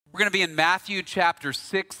We're going to be in Matthew chapter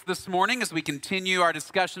 6 this morning as we continue our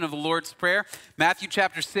discussion of the Lord's Prayer. Matthew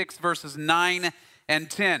chapter 6, verses 9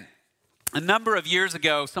 and 10. A number of years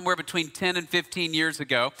ago, somewhere between 10 and 15 years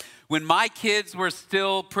ago, when my kids were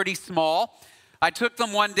still pretty small, I took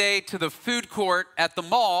them one day to the food court at the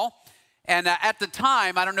mall. And at the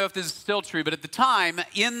time, I don't know if this is still true, but at the time,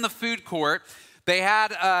 in the food court, they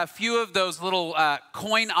had a few of those little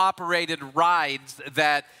coin-operated rides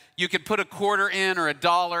that you could put a quarter in or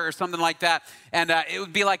 $1 or something like that. And it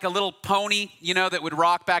would be like a little pony, that would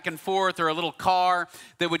rock back and forth, or a little car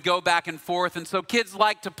that would go back and forth. And so kids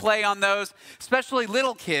like to play on those, especially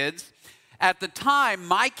little kids. At the time,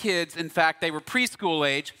 my kids, in fact, they were preschool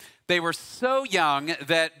age. They were so young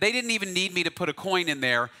that they didn't even need me to put a coin in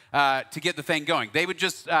there to get the thing going. They would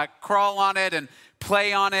just crawl on it and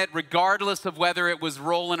play on it regardless of whether it was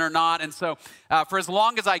rolling or not. And so for as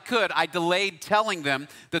long as I could, I delayed telling them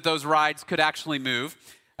that those rides could actually move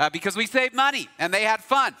because we saved money and they had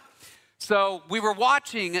fun. So we were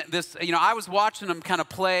watching this, I was watching them kind of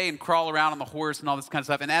play and crawl around on the horse and all this kind of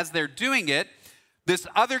stuff. And as they're doing it, this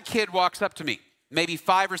other kid walks up to me, maybe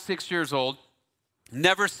 5 or 6 years old,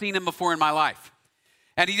 never seen him before in my life.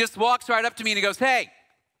 And he just walks right up to me and he goes, "Hey,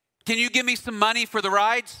 can you give me some money for the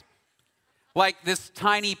rides?" Like this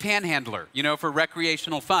tiny panhandler, for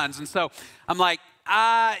recreational funds. And so I'm like,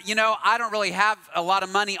 I don't really have a lot of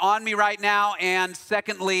money on me right now. And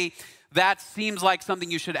secondly, that seems like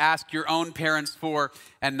something you should ask your own parents for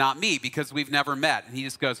and not me because we've never met. And he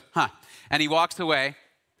just goes, "Huh." And he walks away.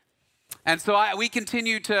 And so we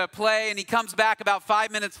continue to play, and he comes back about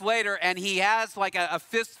 5 minutes later, and he has like a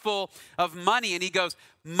fistful of money. And he goes,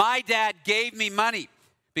 "My dad gave me money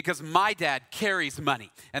because my dad carries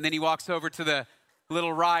money." And then he walks over to the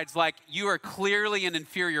little rides like, "You are clearly an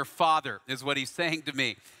inferior father," is what he's saying to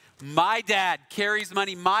me. My dad carries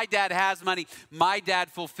money. My dad has money. My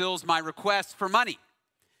dad fulfills my requests for money.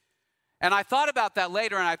 And I thought about that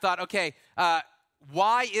later, and I thought, okay,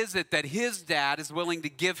 why is it that his dad is willing to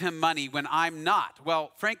give him money when I'm not?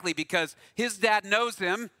 Well, frankly, because his dad knows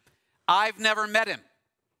him. I've never met him.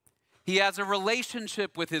 He has a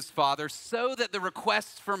relationship with his father so that the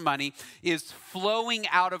request for money is flowing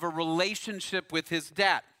out of a relationship with his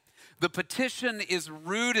dad. The petition is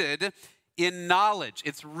rooted in knowledge.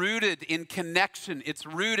 It's rooted in connection. It's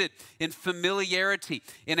rooted in familiarity,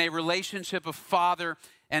 in a relationship of father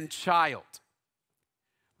and child.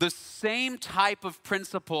 The same type of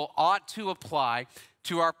principle ought to apply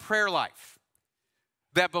to our prayer life.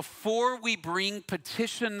 That before we bring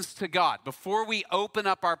petitions to God, before we open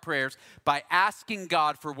up our prayers by asking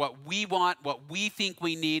God for what we want, what we think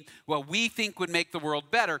we need, what we think would make the world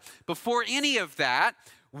better, before any of that,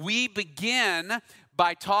 we begin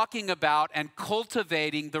by talking about and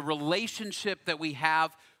cultivating the relationship that we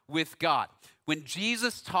have with God. When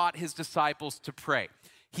Jesus taught his disciples to pray,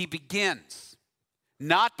 he begins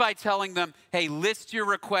not by telling them, "Hey, list your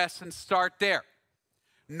requests and start there."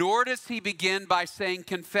 Nor does he begin by saying,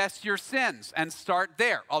 "Confess your sins and start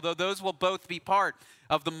there," although those will both be part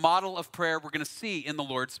of the model of prayer we're going to see in the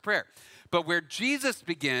Lord's Prayer. But where Jesus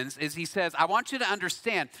begins is he says, "I want you to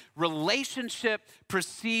understand, relationship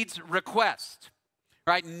precedes request,"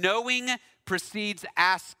 right? Knowing precedes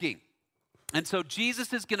asking. And so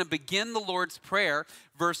Jesus is going to begin the Lord's Prayer,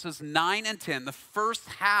 verses 9 and 10, the first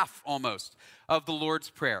half almost of the Lord's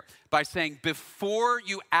Prayer, by saying, before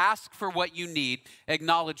you ask for what you need,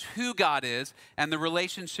 acknowledge who God is and the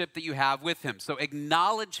relationship that you have with him. So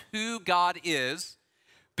acknowledge who God is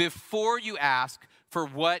before you ask for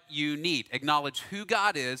what you need. Acknowledge who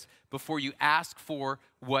God is before you ask for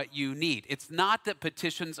what you need. It's not that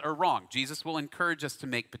petitions are wrong. Jesus will encourage us to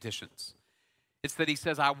make petitions. It's that he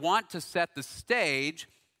says, I want to set the stage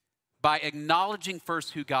by acknowledging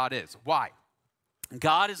first who God is. Why?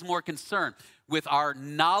 God is more concerned with our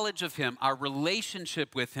knowledge of him, our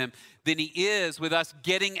relationship with him, than he is with us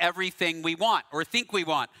getting everything we want or think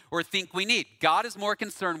we need. God is more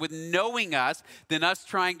concerned with knowing us than us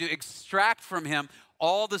trying to extract from him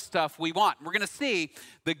all the stuff we want. We're going to see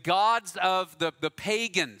the gods of the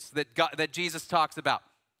pagans that Jesus talks about.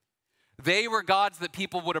 They were gods that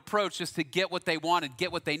people would approach just to get what they wanted,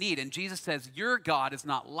 get what they need. And Jesus says, your God is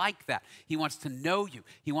not like that. He wants to know you.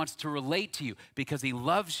 He wants to relate to you because he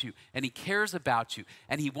loves you and he cares about you.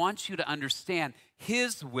 And he wants you to understand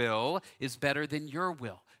his will is better than your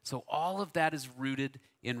will. So all of that is rooted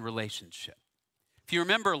in relationship. If you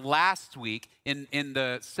remember last week in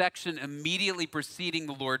the section immediately preceding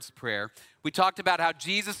the Lord's Prayer, we talked about how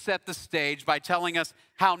Jesus set the stage by telling us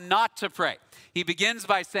how not to pray. He begins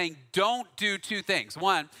by saying, don't do two things.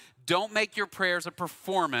 One, don't make your prayers a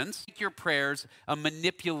performance. Make your prayers a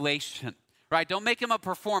manipulation, right? Don't make them a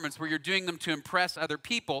performance where you're doing them to impress other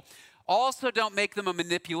people. Also, don't make them a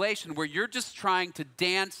manipulation where you're just trying to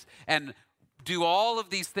dance and do all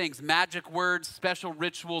of these things, magic words, special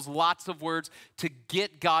rituals, lots of words to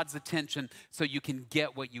get God's attention so you can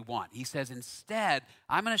get what you want. He says, instead,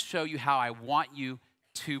 I'm going to show you how I want you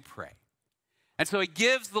to pray. And so he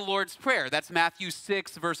gives the Lord's Prayer. That's Matthew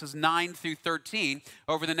 6, verses 9 through 13.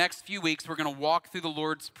 Over the next few weeks, we're going to walk through the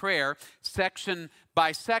Lord's Prayer section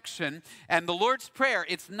by section. And the Lord's Prayer,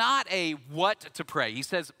 it's not a what to pray. He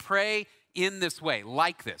says, pray in this way,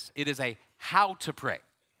 like this. It is a how to pray.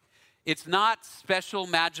 It's not special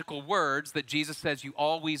magical words that Jesus says you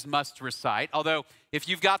always must recite. Although, if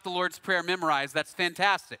you've got the Lord's Prayer memorized, that's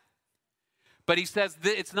fantastic. But he says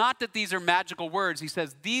it's not that these are magical words. He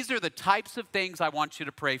says these are the types of things I want you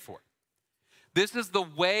to pray for. This is the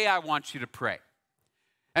way I want you to pray.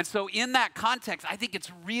 And so in that context, I think it's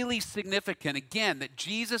really significant, again, that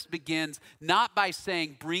Jesus begins not by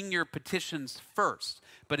saying, bring your petitions first,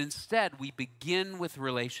 but instead we begin with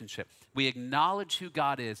relationship. We acknowledge who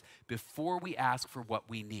God is before we ask for what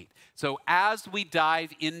we need. So as we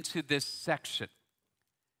dive into this section,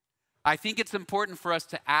 I think it's important for us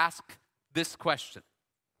to ask this question.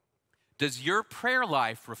 Does your prayer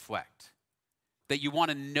life reflect that you want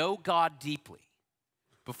to know God deeply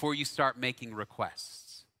before you start making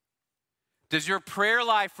requests? Does your prayer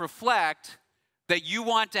life reflect that you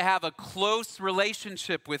want to have a close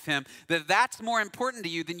relationship with him, that that's more important to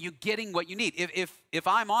you than you getting what you need? If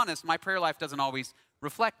I'm honest, my prayer life doesn't always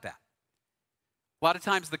reflect that. A lot of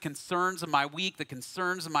times the concerns of my week, the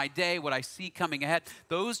concerns of my day, what I see coming ahead,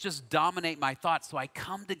 those just dominate my thoughts. So I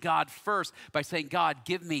come to God first by saying, God,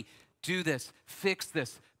 give me, do this, fix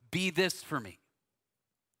this, be this for me.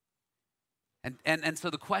 And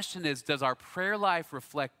so the question is, does our prayer life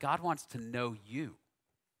reflect God wants to know you?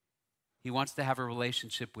 He wants to have a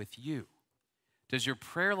relationship with you. Does your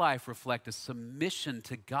prayer life reflect a submission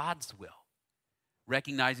to God's will?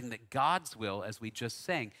 Recognizing that God's will, as we just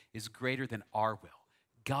sang, is greater than our will.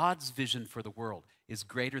 God's vision for the world is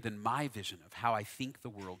greater than my vision of how I think the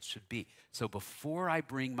world should be. So before I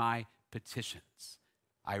bring my petitions,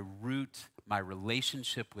 I root my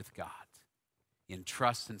relationship with God in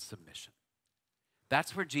trust and submission.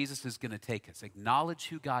 That's where Jesus is going to take us. Acknowledge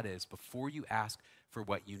who God is before you ask for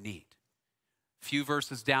what you need. A few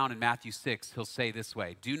verses down in Matthew 6, he'll say this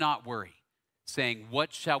way, do not worry, saying,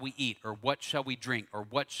 what shall we eat, or what shall we drink, or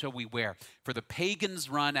what shall we wear? For the pagans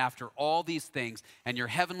run after all these things, and your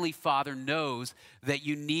heavenly Father knows that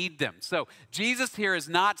you need them. So Jesus here is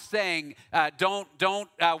not saying, don't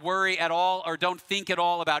worry at all, or don't think at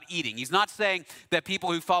all about eating. He's not saying that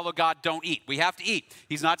people who follow God don't eat. We have to eat.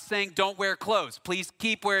 He's not saying don't wear clothes. Please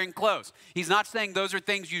keep wearing clothes. He's not saying those are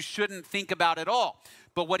things you shouldn't think about at all.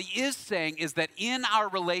 But what he is saying is that in our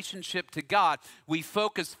relationship to God, we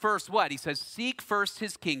focus first what? He says, seek first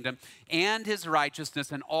his kingdom and his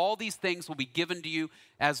righteousness, and all these things will be given to you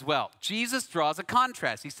as well. Jesus draws a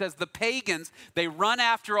contrast. He says the pagans, they run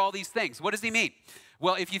after all these things. What does he mean?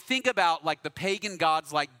 Well, if you think about like the pagan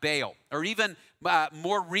gods like Baal, or even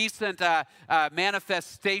more recent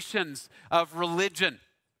manifestations of religion,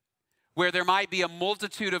 where there might be a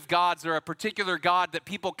multitude of gods or a particular God that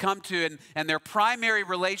people come to, and their primary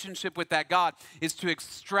relationship with that God is to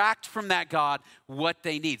extract from that God what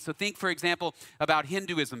they need. So think, for example, about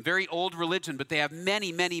Hinduism, very old religion, but they have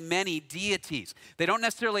many, many, many deities. They don't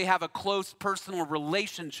necessarily have a close personal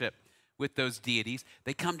relationship with those deities.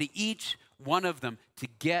 They come to each one of them to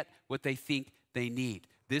get what they think they need.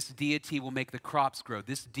 This deity will make the crops grow.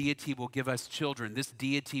 This deity will give us children. This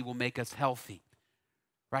deity will make us healthy.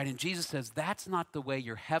 Right? And Jesus says that's not the way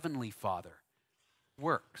your heavenly Father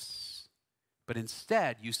works. But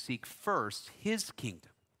instead, you seek first his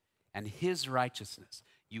kingdom and his righteousness.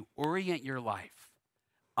 You orient your life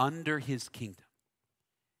under his kingdom.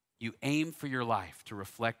 You aim for your life to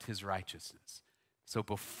reflect his righteousness. So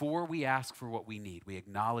before we ask for what we need, we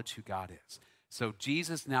acknowledge who God is. So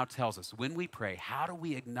Jesus now tells us when we pray, how do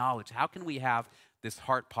we acknowledge? How can we have this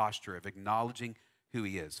heart posture of acknowledging who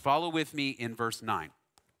he is? Follow with me in verse 9.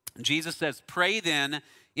 Jesus says, pray then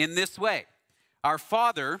in this way. Our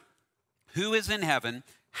Father, who is in heaven,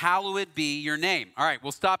 hallowed be your name. All right,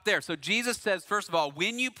 we'll stop there. So Jesus says, first of all,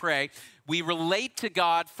 when you pray, we relate to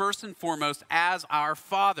God first and foremost as our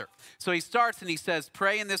Father. So he starts and he says,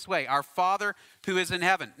 pray in this way. Our Father, who is in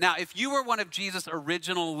heaven. Now, if you were one of Jesus'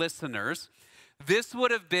 original listeners, this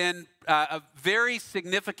would have been a very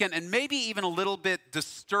significant and maybe even a little bit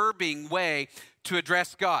disturbing way to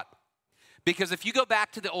address God. Because if you go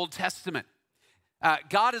back to the Old Testament,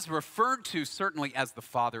 God is referred to certainly as the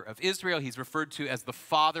Father of Israel. He's referred to as the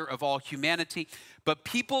Father of all humanity. But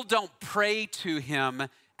people don't pray to him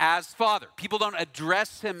as Father. People don't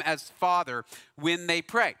address him as Father when they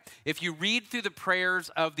pray. If you read through the prayers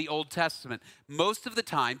of the Old Testament, most of the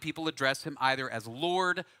time people address him either as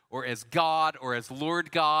Lord or as God or as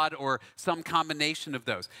Lord God or some combination of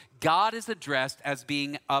those. God is addressed as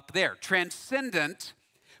being up there, transcendent,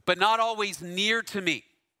 but not always near to me.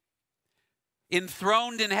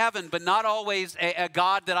 Enthroned in heaven, but not always a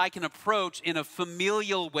God that I can approach in a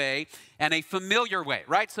familial way and a familiar way,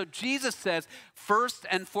 right? So Jesus says, first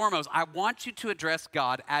and foremost, I want you to address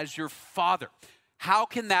God as your Father. How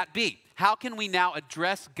can that be? How can we now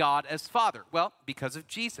address God as Father? Well, because of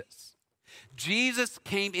Jesus. Jesus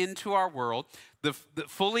came into our world, the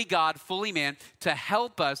fully God, fully man, to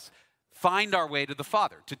help us find our way to the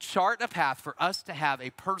Father, to chart a path for us to have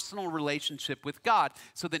a personal relationship with God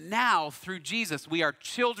so that now, through Jesus, we are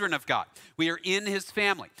children of God. We are in his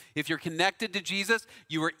family. If you're connected to Jesus,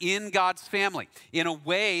 you are in God's family in a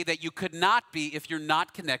way that you could not be if you're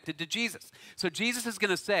not connected to Jesus. So Jesus is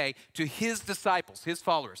going to say to his disciples, his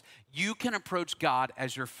followers, you can approach God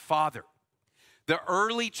as your Father. The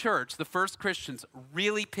early church, the first Christians,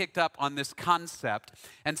 really picked up on this concept.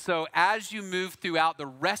 And so as you move throughout the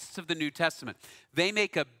rest of the New Testament, they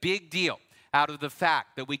make a big deal out of the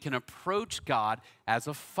fact that we can approach God as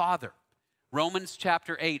a Father. Romans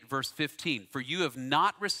chapter 8, verse 15, for you have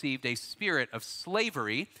not received a spirit of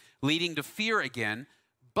slavery leading to fear again,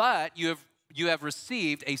 but you have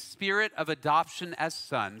received a spirit of adoption as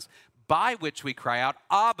sons, by which we cry out,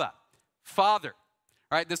 Abba, Father.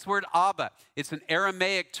 All right, this word Abba, it's an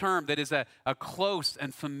Aramaic term that is a close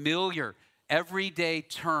and familiar, everyday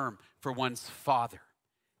term for one's father.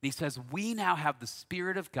 And he says, we now have the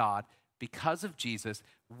Spirit of God because of Jesus.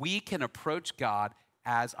 We can approach God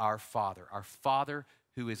as our Father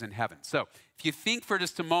who is in heaven. So if you think for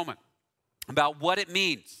just a moment about what it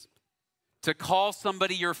means to call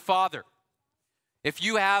somebody your father, if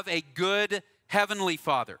you have a good heavenly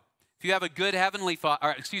father, if you have a good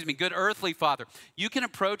good earthly father, you can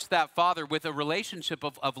approach that father with a relationship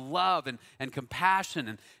of love and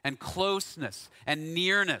compassion and closeness and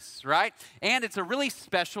nearness, right? And it's a really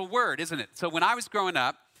special word, isn't it? So when I was growing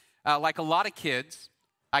up, like a lot of kids,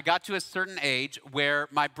 I got to a certain age where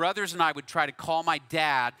my brothers and I would try to call my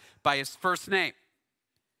dad by his first name.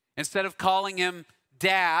 Instead of calling him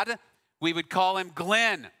Dad, we would call him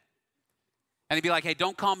Glenn. And he'd be like, hey,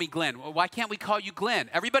 don't call me Glenn. Well, why can't we call you Glenn?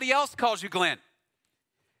 Everybody else calls you Glenn.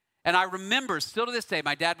 And I remember, still to this day,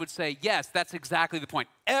 my dad would say, yes, that's exactly the point.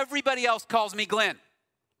 Everybody else calls me Glenn.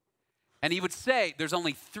 And he would say, there's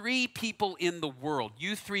only 3 people in the world,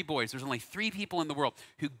 you 3 boys, there's only 3 people in the world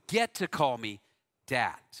who get to call me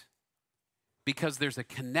Dad. Because there's a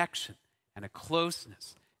connection and a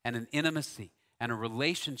closeness and an intimacy and a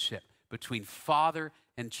relationship between father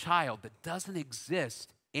and child that doesn't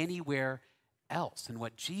exist anywhere else. And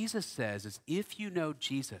what Jesus says is if you know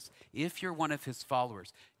Jesus, if you're one of his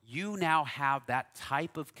followers, you now have that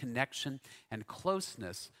type of connection and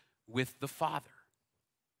closeness with the Father.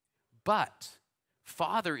 But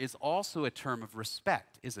Father is also a term of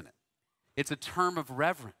respect, isn't it? It's a term of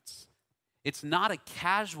reverence. It's not a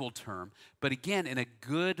casual term, but again, in a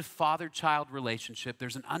good father-child relationship,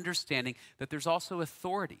 there's an understanding that there's also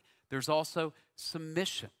authority. There's also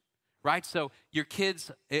submission. Right? So your kids,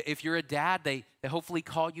 if you're a dad, they hopefully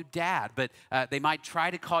call you Dad, but they might try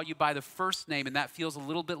to call you by the first name, and that feels a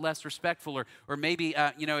little bit less respectful. Or maybe,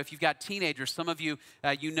 if you've got teenagers, some of you,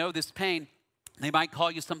 you know this pain, they might call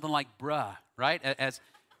you something like bruh, right?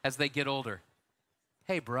 As they get older.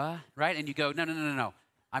 Hey, bruh, right? And you go, no,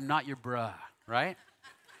 I'm not your bruh, right?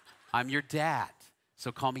 I'm your dad.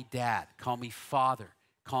 So call me Dad, call me Father,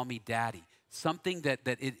 call me Daddy. Something that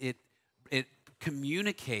it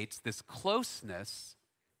communicates this closeness,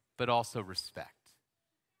 but also respect.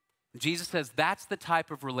 Jesus says that's the type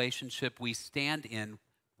of relationship we stand in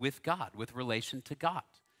with God, with relation to God,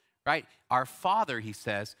 right? Our Father, he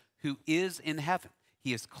says, who is in heaven.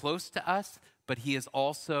 He is close to us, but he is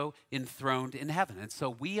also enthroned in heaven. And so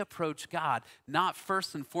we approach God not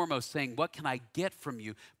first and foremost saying, what can I get from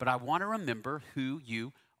you? But I want to remember who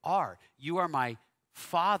you are. You are my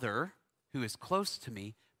Father who is close to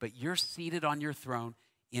me, but you're seated on your throne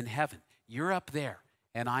in heaven. You're up there,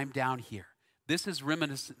 and I'm down here. This is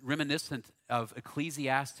reminiscent of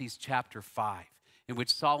Ecclesiastes chapter 5, in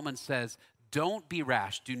which Solomon says, don't be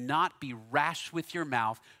rash. Do not be rash with your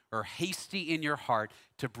mouth or hasty in your heart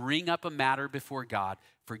to bring up a matter before God.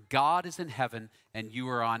 For God is in heaven and you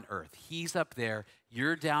are on earth. He's up there,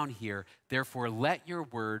 you're down here. Therefore, let your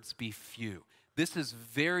words be few. This is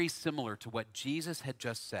very similar to what Jesus had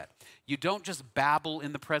just said. You don't just babble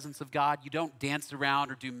in the presence of God. You don't dance around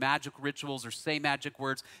or do magic rituals or say magic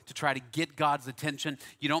words to try to get God's attention.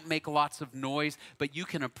 You don't make lots of noise, but you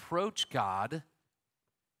can approach God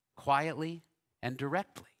quietly and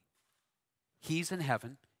directly. He's in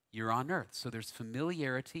heaven, you're on earth. So there's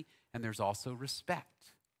familiarity and there's also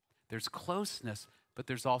respect. There's closeness, but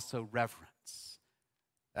there's also reverence.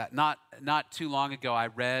 Not too long ago, I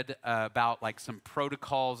read about like some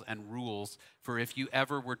protocols and rules for if you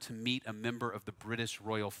ever were to meet a member of the British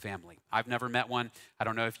royal family. I've never met one. I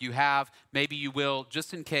don't know if you have. Maybe you will.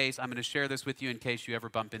 Just in case, I'm going to share this with you in case you ever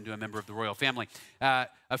bump into a member of the royal family.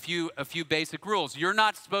 A few basic rules. You're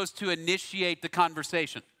not supposed to initiate the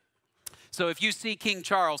conversation. So if you see King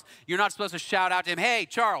Charles, you're not supposed to shout out to him, "Hey,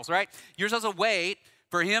 Charles," right? You're supposed to wait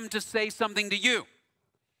for him to say something to you.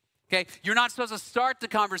 Okay, you're not supposed to start the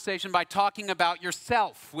conversation by talking about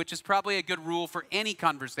yourself, which is probably a good rule for any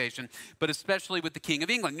conversation, but especially with the King of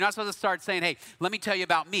England. You're not supposed to start saying, "Hey, let me tell you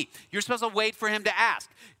about me." You're supposed to wait for him to ask.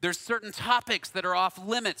 There's certain topics that are off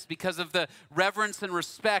limits because of the reverence and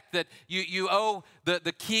respect that you owe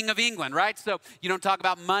the King of England, right? So you don't talk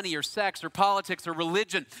about money or sex or politics or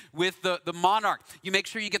religion with the monarch. You make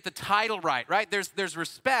sure you get the title right? There's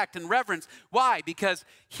respect and reverence. Why? Because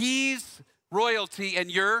he's royalty and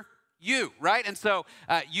you're you, right? And so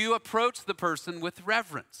you approach the person with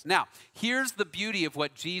reverence. Now, here's the beauty of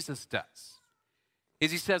what Jesus does, is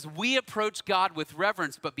he says we approach God with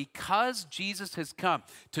reverence, but because Jesus has come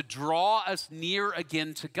to draw us near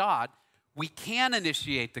again to God, we can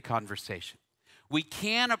initiate the conversation. We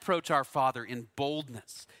can approach our Father in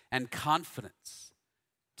boldness and confidence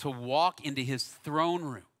to walk into his throne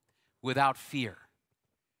room without fear,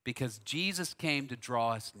 because Jesus came to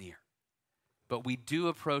draw us near. But we do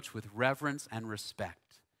approach with reverence and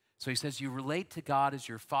respect. So he says, you relate to God as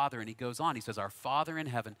your Father. And he goes on, he says, "Our Father in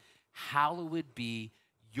heaven, hallowed be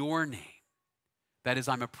your name." That is,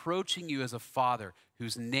 I'm approaching you as a father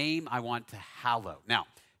whose name I want to hallow. Now,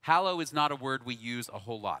 hallow is not a word we use a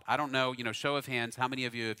whole lot. I don't know, show of hands, how many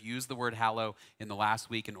of you have used the word hallow in the last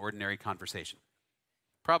week in ordinary conversation?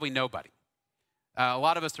 Probably nobody. A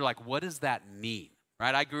lot of us are like, what does that mean?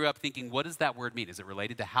 Right? I grew up thinking, what does that word mean? Is it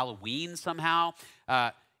related to Halloween somehow?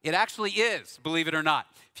 It actually is, believe it or not.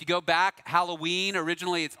 If you go back, Halloween,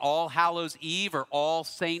 originally it's All Hallows Eve or All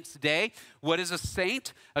Saints Day. What is a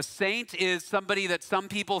saint? A saint is somebody that some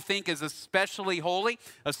people think is especially holy,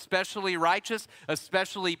 especially righteous,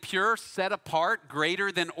 especially pure, set apart,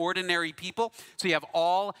 greater than ordinary people. So you have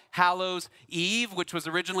All Hallows Eve, which was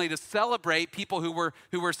originally to celebrate people who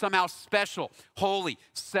were somehow special, holy,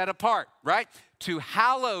 set apart, right? To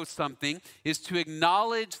hallow something is to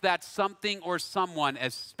acknowledge that something or someone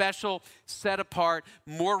as special, set apart,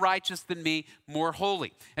 more righteous than me, more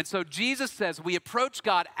holy. And so Jesus says we approach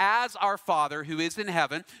God as our Father who is in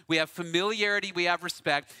heaven. We have familiarity, we have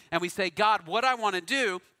respect, and we say, God, what I want to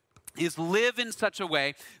do is live in such a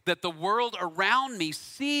way that the world around me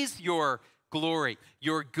sees your glory,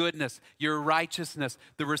 your goodness, your righteousness,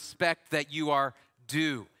 the respect that you are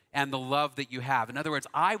due, and the love that you have. In other words,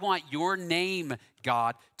 I want your name,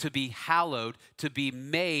 God, to be hallowed, to be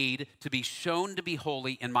made, to be shown to be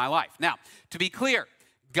holy in my life. Now, to be clear,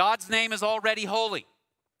 God's name is already holy.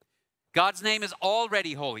 God's name is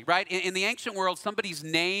already holy, right? In the ancient world, somebody's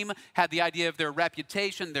name had the idea of their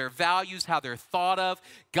reputation, their values, how they're thought of.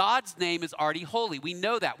 God's name is already holy. We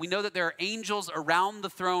know that. We know that there are angels around the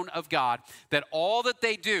throne of God, that all that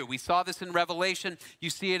they do, we saw this in Revelation, you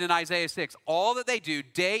see it in Isaiah 6, all that they do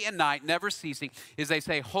day and night, never ceasing, is they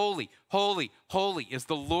say, holy, holy, holy is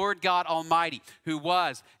the Lord God Almighty, who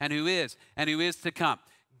was and who is to come.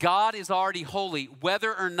 God is already holy,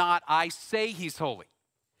 whether or not I say he's holy.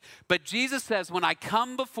 But Jesus says, when I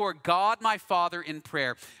come before God, my Father, in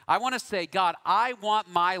prayer, I want to say, God, I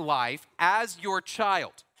want my life as your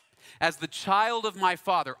child, as the child of my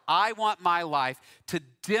Father. I want my life to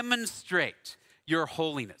demonstrate your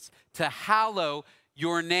holiness, to hallow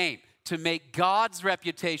your name, to make God's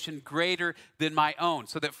reputation greater than my own.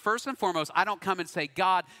 So that first and foremost, I don't come and say,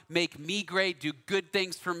 God, make me great, do good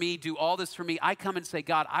things for me, do all this for me. I come and say,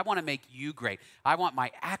 God, I want to make you great. I want my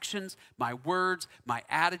actions, my words, my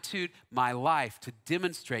attitude, my life to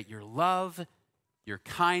demonstrate your love, your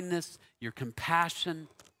kindness, your compassion,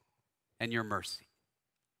 and your mercy.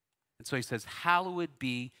 And so he says, hallowed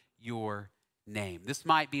be your name. This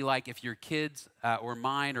might be like if your kids or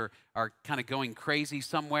mine are kind of going crazy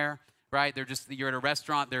somewhere, right? You're at a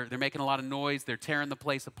restaurant, they're making a lot of noise, they're tearing the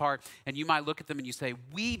place apart, and you might look at them and you say,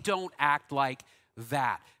 we don't act like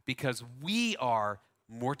that because we are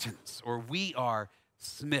Mortons or we are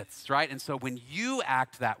smiths, right? And so when you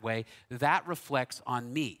act that way, that reflects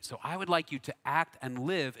on me. So I would like you to act and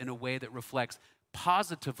live in a way that reflects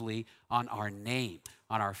positively on our name,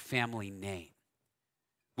 on our family name.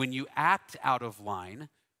 When you act out of line,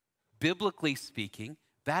 biblically speaking,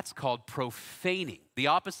 that's called profaning. The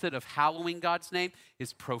opposite of hallowing God's name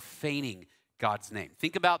is profaning God's name.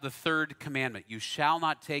 Think about the third commandment. You shall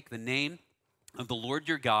not take the name of the Lord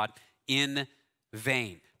your God in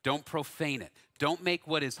vain. Don't profane it. Don't make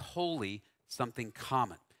what is holy something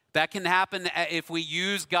common. That can happen if we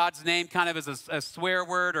use God's name kind of as a swear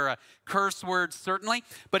word or a curse word, certainly.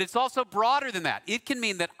 But it's also broader than that. It can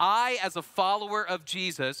mean that I, as a follower of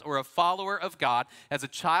Jesus or a follower of God, as a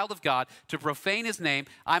child of God, to profane his name,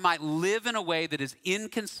 I might live in a way that is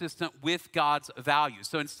inconsistent with God's values.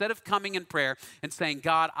 So instead of coming in prayer and saying,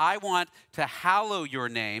 God, I want to hallow your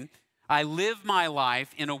name, I live my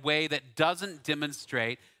life in a way that doesn't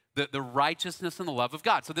demonstrate the righteousness and the love of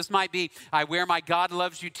God. So this might be, I wear my God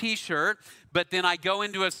loves you t-shirt, but then I go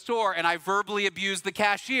into a store and I verbally abuse the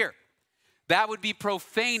cashier. That would be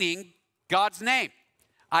profaning God's name.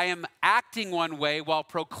 I am acting one way while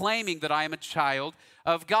proclaiming that I am a child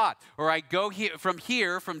of God. Or I go from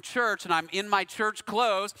church, and I'm in my church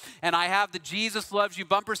clothes, and I have the Jesus loves you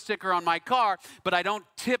bumper sticker on my car, but I don't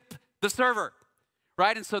tip the server.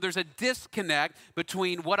 Right? And so there's a disconnect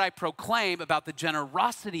between what I proclaim about the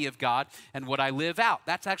generosity of God and what I live out.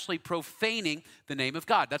 That's actually profaning the name of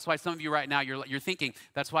God. That's why some of you right now, you're thinking,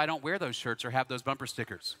 that's why I don't wear those shirts or have those bumper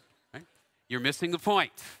stickers. Right? You're missing the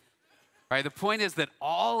point. Right? The point is that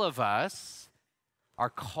all of us are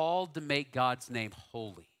called to make God's name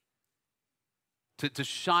holy, to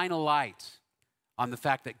shine a light on the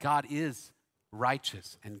fact that God is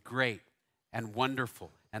righteous and great and wonderful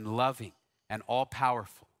and loving and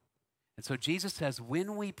all-powerful. And so Jesus says,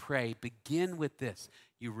 when we pray, begin with this.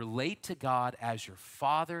 You relate to God as your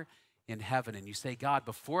Father in heaven, and you say, God,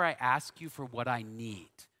 before I ask you for what I need,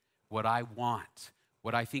 what I want,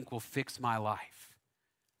 what I think will fix my life,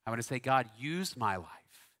 I'm going to say, God, use my life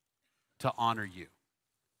to honor you.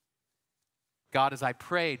 God, as I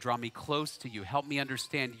pray, draw me close to you. Help me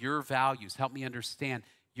understand your values. Help me understand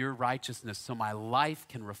your righteousness so my life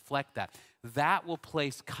can reflect that. That will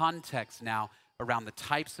place context now around the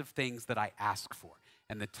types of things that I ask for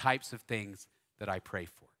and the types of things that I pray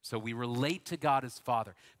for. So we relate to God as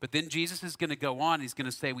Father. But then Jesus is going to go on. He's going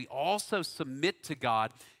to say we also submit to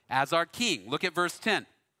God as our King. Look at verse 10.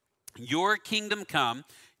 Your kingdom come,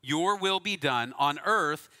 your will be done on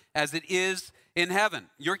earth as it is in heaven.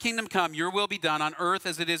 Your kingdom come, your will be done on earth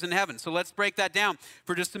as it is in heaven. So let's break that down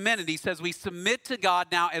for just a minute. He says we submit to God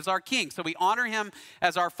now as our King. So we honor him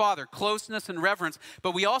as our Father, closeness and reverence,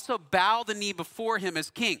 but we also bow the knee before him as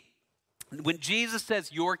King. When Jesus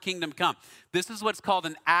says your kingdom come, this is what's called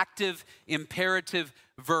an active imperative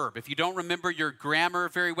verb. If you don't remember your grammar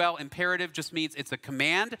very well, imperative just means it's a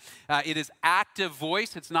command. It is active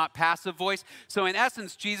voice. It's not passive voice. So in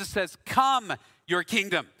essence, Jesus says, come your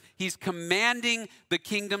kingdom. He's commanding the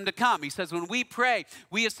kingdom to come. He says when we pray,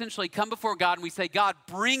 we essentially come before God and we say, God,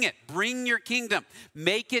 bring it. Bring your kingdom.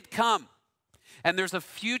 Make it come. And there's a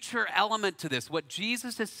future element to this. What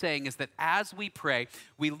Jesus is saying is that as we pray,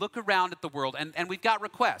 we look around at the world, and we've got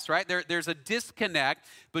requests, right? There's a disconnect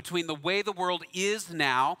between the way the world is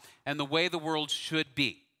now and the way the world should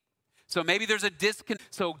be. So maybe there's a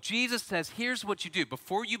disconnect. So Jesus says, here's what you do.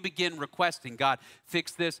 Before you begin requesting, God,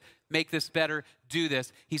 fix this, make this better, do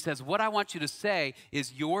this. He says, what I want you to say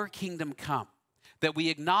is your kingdom come. That we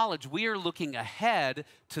acknowledge we are looking ahead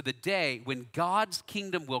to the day when God's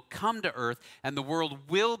kingdom will come to earth and the world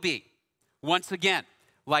will be, once again,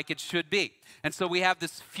 like it should be. And so we have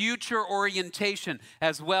this future orientation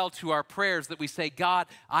as well to our prayers that we say, God,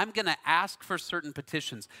 I'm going to ask for certain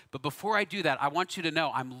petitions. But before I do that, I want you to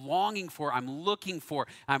know I'm longing for, I'm looking for,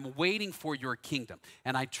 I'm waiting for your kingdom.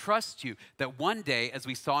 And I trust you that one day, as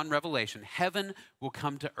we saw in Revelation, heaven will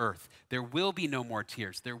come to earth. There will be no more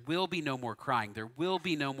tears. There will be no more crying. There will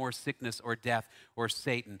be no more sickness or death or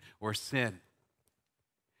Satan or sin.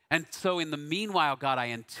 And so in the meanwhile, God, I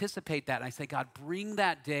anticipate that. And I say, God, bring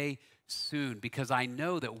that day soon, because I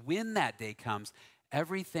know that when that day comes,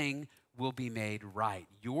 everything will be made right.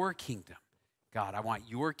 Your kingdom, God, I want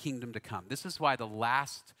your kingdom to come. This is why the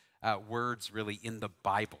last words really in the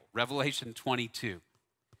Bible, Revelation 22,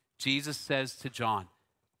 Jesus says to John,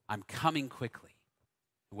 I'm coming quickly.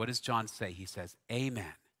 What does John say? He says,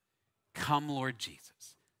 amen. Come, Lord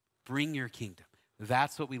Jesus. Bring your kingdom.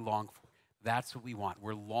 That's what we long for. That's what we want.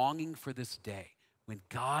 We're longing for this day when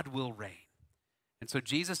God will reign. And so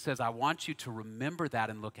Jesus says, I want you to remember that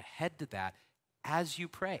and look ahead to that as you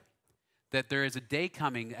pray. that there is a day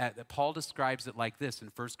coming that Paul describes it like this in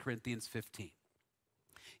 1 Corinthians 15.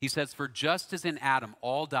 He says, "For just as in Adam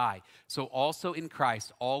all die, so also in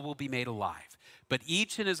Christ all will be made alive. But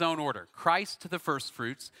each in his own order, Christ to the first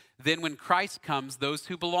fruits, then when Christ comes, those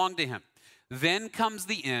who belong to him. Then comes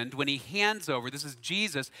the end when he hands over," this is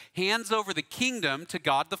Jesus, "hands over the kingdom to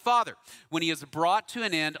God the Father, when he has brought to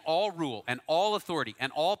an end all rule and all authority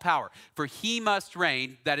and all power. For he must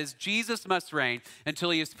reign," that is, Jesus must reign, "until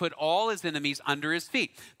he has put all his enemies under his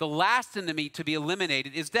feet." The last enemy to be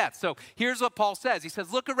eliminated is death. So here's what Paul says. He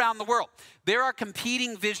says, look around the world. There are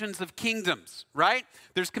competing visions of kingdoms, right?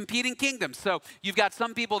 There's competing kingdoms. So you've got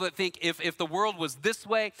some people that think if the world was this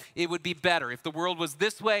way, it would be better. If the world was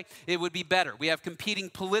this way, it would be better. We have competing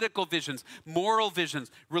political visions, moral visions,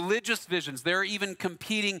 religious visions. There are even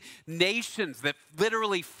competing nations that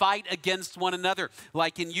literally fight against one another,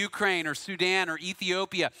 like in Ukraine or Sudan or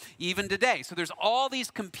Ethiopia, even today. So there's all these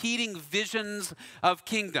competing visions of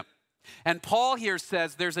kingdom. And Paul here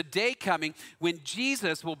says there's a day coming when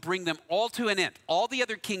Jesus will bring them all to an end. All the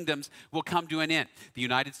other kingdoms will come to an end. The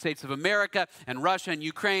United States of America and Russia and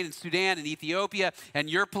Ukraine and Sudan and Ethiopia and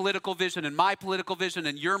your political vision and my political vision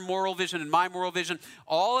and your moral vision and my moral vision,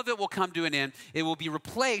 all of it will come to an end. It will be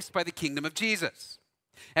replaced by the kingdom of Jesus.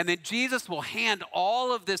 And then Jesus will hand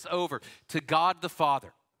all of this over to God the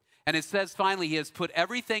Father. And it says finally, he has put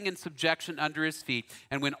everything in subjection under his feet.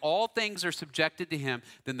 And when all things are subjected to him,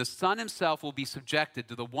 then the Son himself will be subjected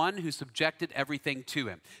to the one who subjected everything to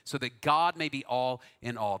him, so that God may be all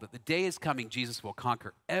in all. That the day is coming, Jesus will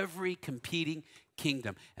conquer every competing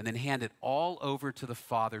kingdom and then hand it all over to the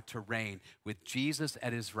Father to reign with Jesus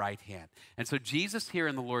at his right hand. And so Jesus here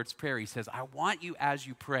in the Lord's Prayer, he says, I want you as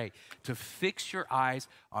you pray to fix your eyes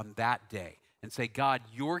on that day and say, God,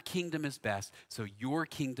 your kingdom is best, so your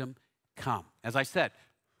kingdom come. As I said,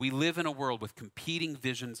 we live in a world with competing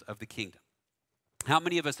visions of the kingdom. How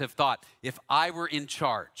many of us have thought, if I were in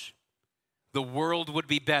charge, the world would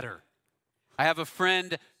be better? I have a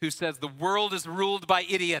friend who says the world is ruled by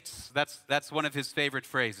idiots. That's one of his favorite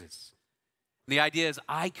phrases. And the idea is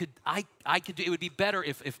I could do, it would be better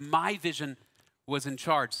if my vision was in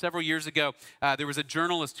charge. Several years ago, there was a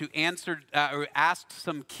journalist who asked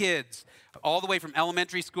some kids all the way from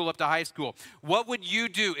elementary school up to high school, what would you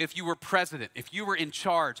do if you were president, if you were in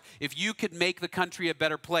charge, if you could make the country a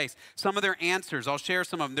better place? Some of their answers, I'll share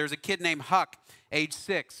some of them. There's a kid named Huck, age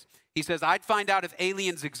 6. He says, I'd find out if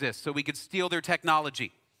aliens exist so we could steal their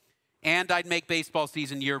technology, and I'd make baseball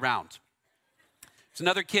season year-round. There's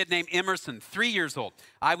another kid named Emerson, 3 years old.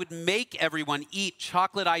 I would make everyone eat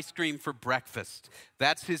chocolate ice cream for breakfast.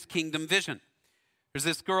 That's his kingdom vision. There's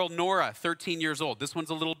this girl, Nora, 13 years old. This one's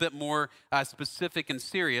a little bit more specific and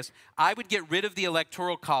serious. I would get rid of the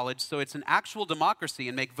Electoral College so it's an actual democracy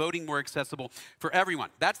and make voting more accessible for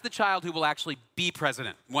everyone. That's the child who will actually be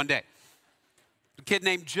president one day. A kid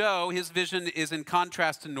named Joe, his vision is in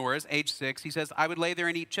contrast to Nora's, age 6. He says, I would lay there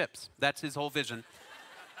and eat chips. That's his whole vision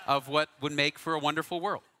of what would make for a wonderful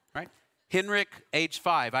world, right? Henrik, age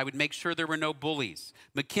 5, I would make sure there were no bullies.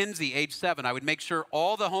 Mackenzie, age 7, I would make sure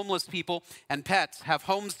all the homeless people and pets have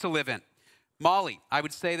homes to live in. Molly, I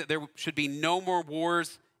would say that there should be no more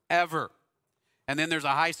wars ever. And then there's a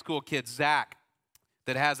high school kid, Zach,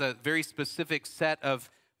 that has a very specific set of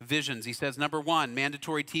visions. He says, number 1,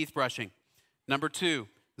 mandatory teeth brushing. Number 2,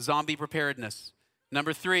 zombie preparedness.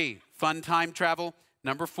 Number 3, fun time travel.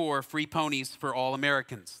 Number 4, free ponies for all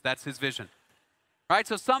Americans. That's his vision. All right,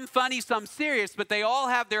 so some funny, some serious, but they all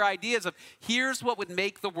have their ideas of here's what would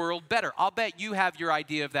make the world better. I'll bet you have your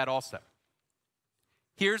idea of that also.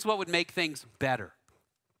 Here's what would make things better.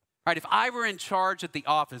 All right, if I were in charge at the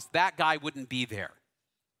office, that guy wouldn't be there,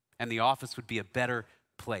 and the office would be a better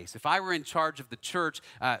place. If I were in charge of the church,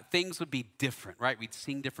 things would be different, right? We'd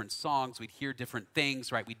sing different songs, we'd hear different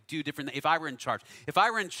things, right? We'd do different things. If I were in charge. If I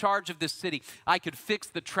were in charge of this city, I could fix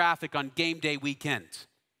the traffic on game day weekend.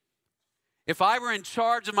 If I were in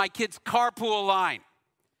charge of my kids' carpool line,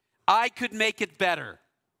 I could make it better.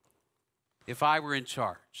 If I were in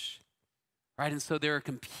charge, right? And so there are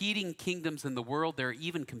competing kingdoms in the world. There are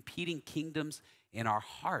even competing kingdoms in our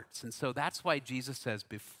hearts. And so that's why Jesus says,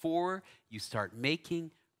 before you start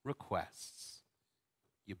making requests,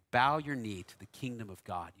 you bow your knee to the kingdom of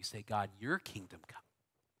God. You say, God, your kingdom come,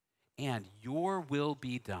 and your will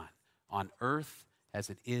be done on earth as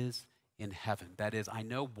it is in heaven. That is, I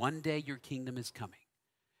know one day your kingdom is coming.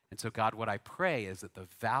 And so, God, what I pray is that the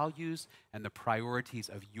values and the priorities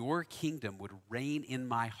of your kingdom would reign in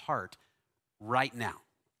my heart right now.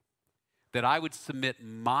 That I would submit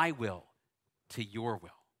my will to your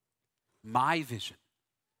will, my vision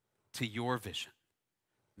to your vision,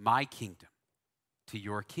 my kingdom to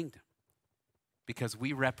your kingdom. because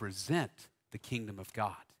we represent the kingdom of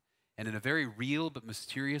God. And in a very real but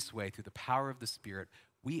mysterious way, through the power of the Spirit,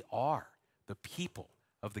 we are the people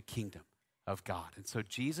of the kingdom of God. And so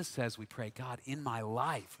Jesus says, we pray, God, in my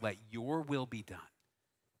life, let your will be done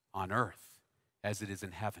on earth as it is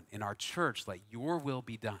in heaven. In our church, let your will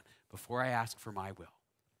be done before I ask for my will,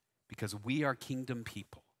 because we are kingdom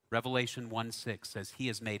people. Revelation 1:6 says he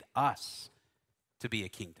has made us to be a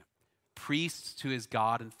kingdom, priests to his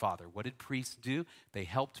God and Father. What did priests do? They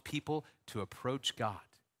helped people to approach God.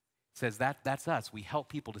 It says that's us. We help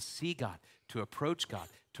people to see God, to approach God,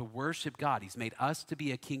 to worship God. He's made us to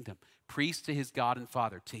be a kingdom, priests to his God and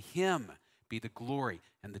Father. To him be the glory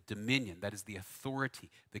and the dominion, that is the authority,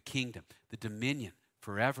 the kingdom, the dominion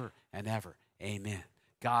forever and ever. Amen.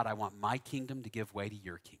 God, I want my kingdom to give way to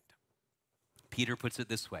your kingdom. Peter puts it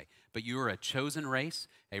this way, but you are a chosen race,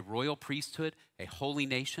 a royal priesthood, a holy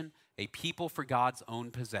nation, a people for God's own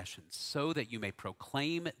possession, so that you may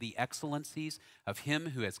proclaim the excellencies of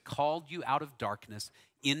him who has called you out of darkness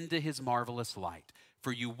into his marvelous light.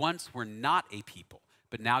 For you once were not a people,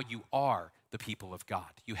 but now you are the people of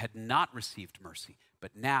God. You had not received mercy,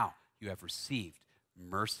 but now you have received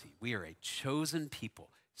mercy. We are a chosen people,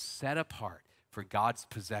 set apart for God's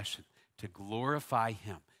possession, to glorify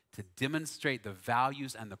him, to demonstrate the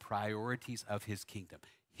values and the priorities of his kingdom,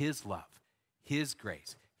 his love, his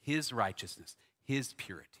grace, his righteousness, his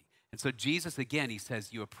purity. And so Jesus, again, he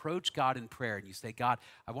says, you approach God in prayer and you say, God,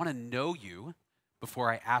 I want to know you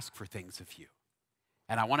before I ask for things of you.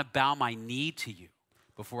 And I want to bow my knee to you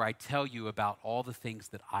before I tell you about all the things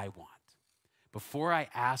that I want. Before I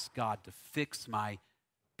ask God to fix my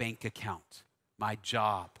bank account, my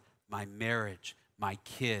job, my marriage, my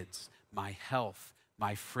kids, my health,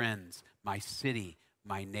 my friends, my city,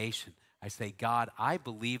 my nation, I say, God, I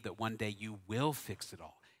believe that one day you will fix it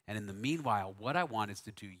all. And in the meanwhile, what I want is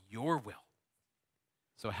to do your will.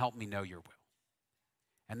 So help me know your will.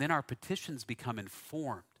 And then our petitions become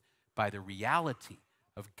informed by the reality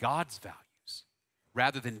of God's values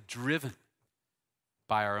rather than driven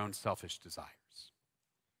by our own selfish desires.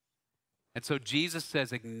 And so Jesus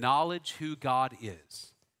says, acknowledge who God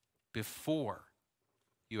is before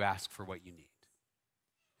you ask for what you need.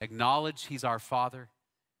 Acknowledge he's our Father.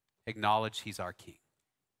 Acknowledge he's our King.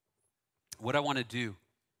 What I want to do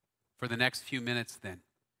for the next few minutes then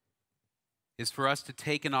is for us to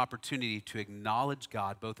take an opportunity to acknowledge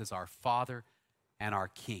God both as our Father and our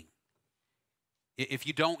King. If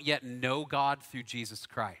you don't yet know God through Jesus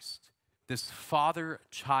Christ, this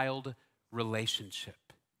father-child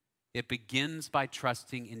relationship, it begins by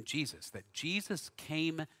trusting in Jesus, that Jesus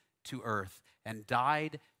came to earth and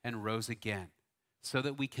died and rose again so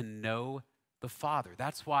that we can know the Father.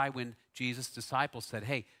 That's why when Jesus' disciples said,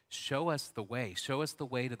 hey, show us the way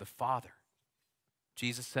to the Father.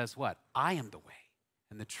 Jesus says what? I am the way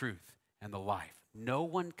and the truth and the life. No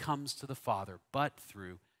one comes to the Father but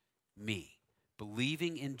through me.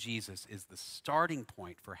 Believing in Jesus is the starting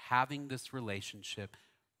point for having this relationship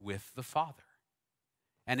with the Father.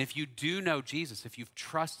 And if you do know Jesus, if you've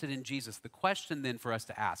trusted in Jesus, the question then for us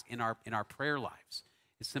to ask in our prayer lives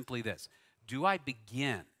is simply this. Do I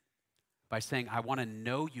begin by saying, I want to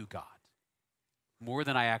know you, God, more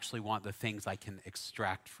than I actually want the things I can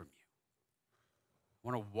extract from you?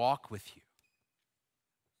 I want to walk with you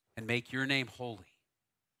and make your name holy,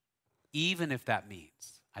 even if that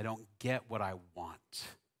means I don't get what I want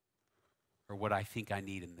or what I think I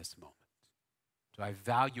need in this moment. Do I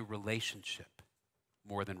value relationship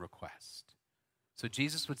more than request? So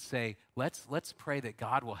Jesus would say, let's pray that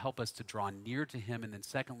God will help us to draw near to him, and then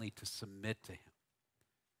secondly, to submit to him.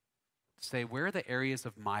 To say, where are the areas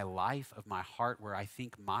of my life, of my heart, where I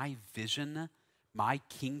think my vision, my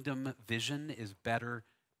kingdom vision is better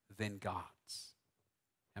than God's?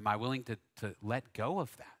 Am I willing to let go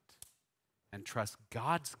of that and trust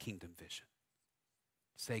God's kingdom vision?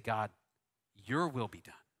 Say, God, your will be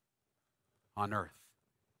done on earth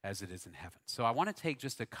as it is in heaven. So I want to take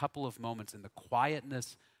just a couple of moments in the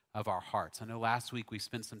quietness of our hearts. I know last week we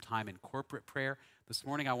spent some time in corporate prayer. This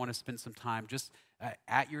morning I want to spend some time just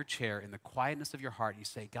at your chair in the quietness of your heart. You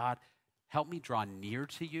say, God, help me draw near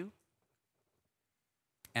to you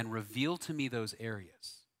and reveal to me those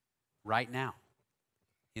areas right now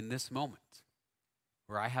in this moment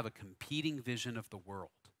where I have a competing vision of the world,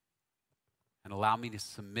 and allow me to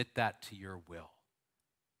submit that to your will.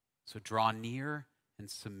 So draw near and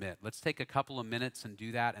submit. Let's take a couple of minutes and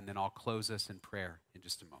do that, and then I'll close us in prayer in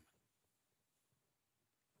just a moment.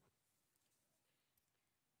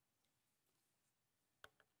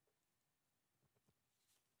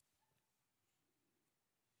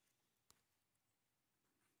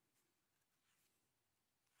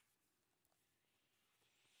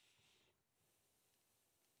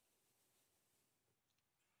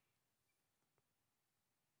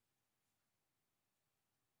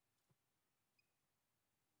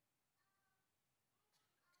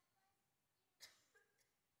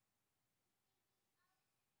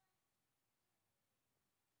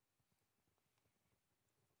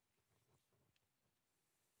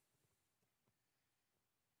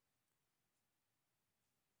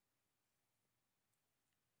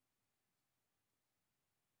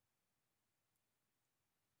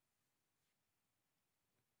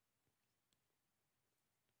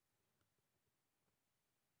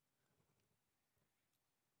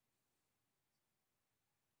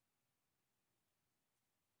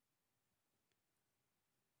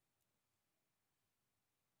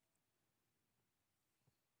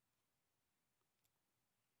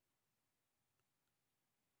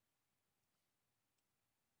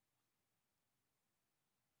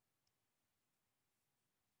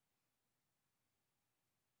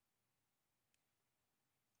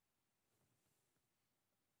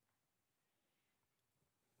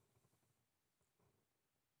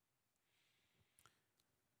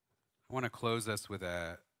 I want to close us with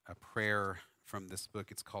a prayer from this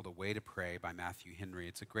book. It's called A Way to Pray by Matthew Henry.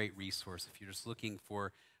 It's a great resource if you're just looking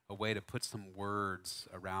for a way to put some words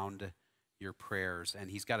around your prayers.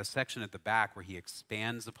 And he's got a section at the back where he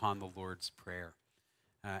expands upon the Lord's Prayer.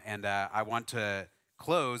 I want to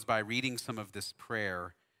close by reading some of this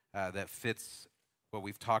prayer that fits what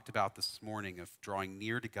we've talked about this morning of drawing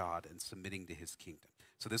near to God and submitting to his kingdom.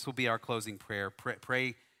 So this will be our closing prayer.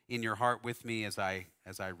 Pray in your heart with me as I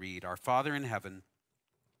read. Our Father in heaven,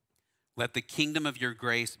 let the kingdom of your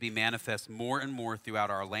grace be manifest more and more throughout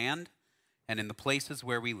our land and in the places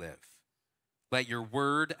where we live. Let your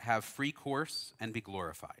word have free course and be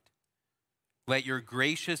glorified. Let your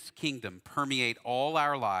gracious kingdom permeate all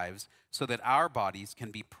our lives so that our bodies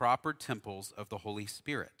can be proper temples of the Holy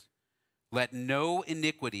Spirit. Let no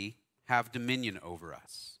iniquity have dominion over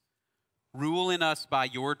us. Rule in us by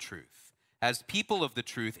your truth. As people of the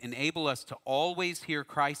truth, enable us to always hear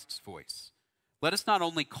Christ's voice. Let us not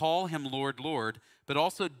only call him Lord, Lord, but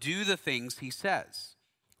also do the things he says.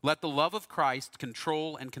 Let the love of Christ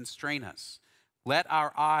control and constrain us. Let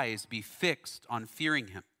our eyes be fixed on fearing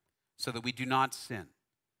him so that we do not sin.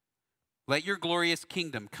 Let your glorious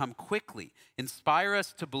kingdom come quickly. Inspire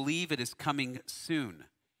us to believe it is coming soon.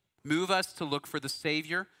 Move us to look for the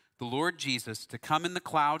Savior, the Lord Jesus, to come in the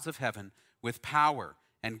clouds of heaven with power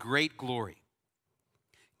and great glory.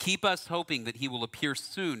 Keep us hoping that he will appear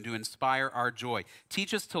soon to inspire our joy.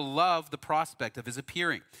 Teach us to love the prospect of his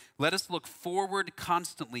appearing. Let us look forward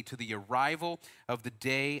constantly to the arrival of the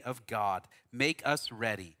day of God. Make us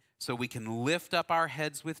ready so we can lift up our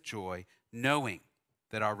heads with joy, knowing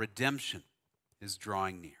that our redemption is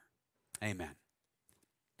drawing near. Amen.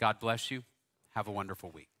 God bless you. Have a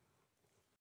wonderful week.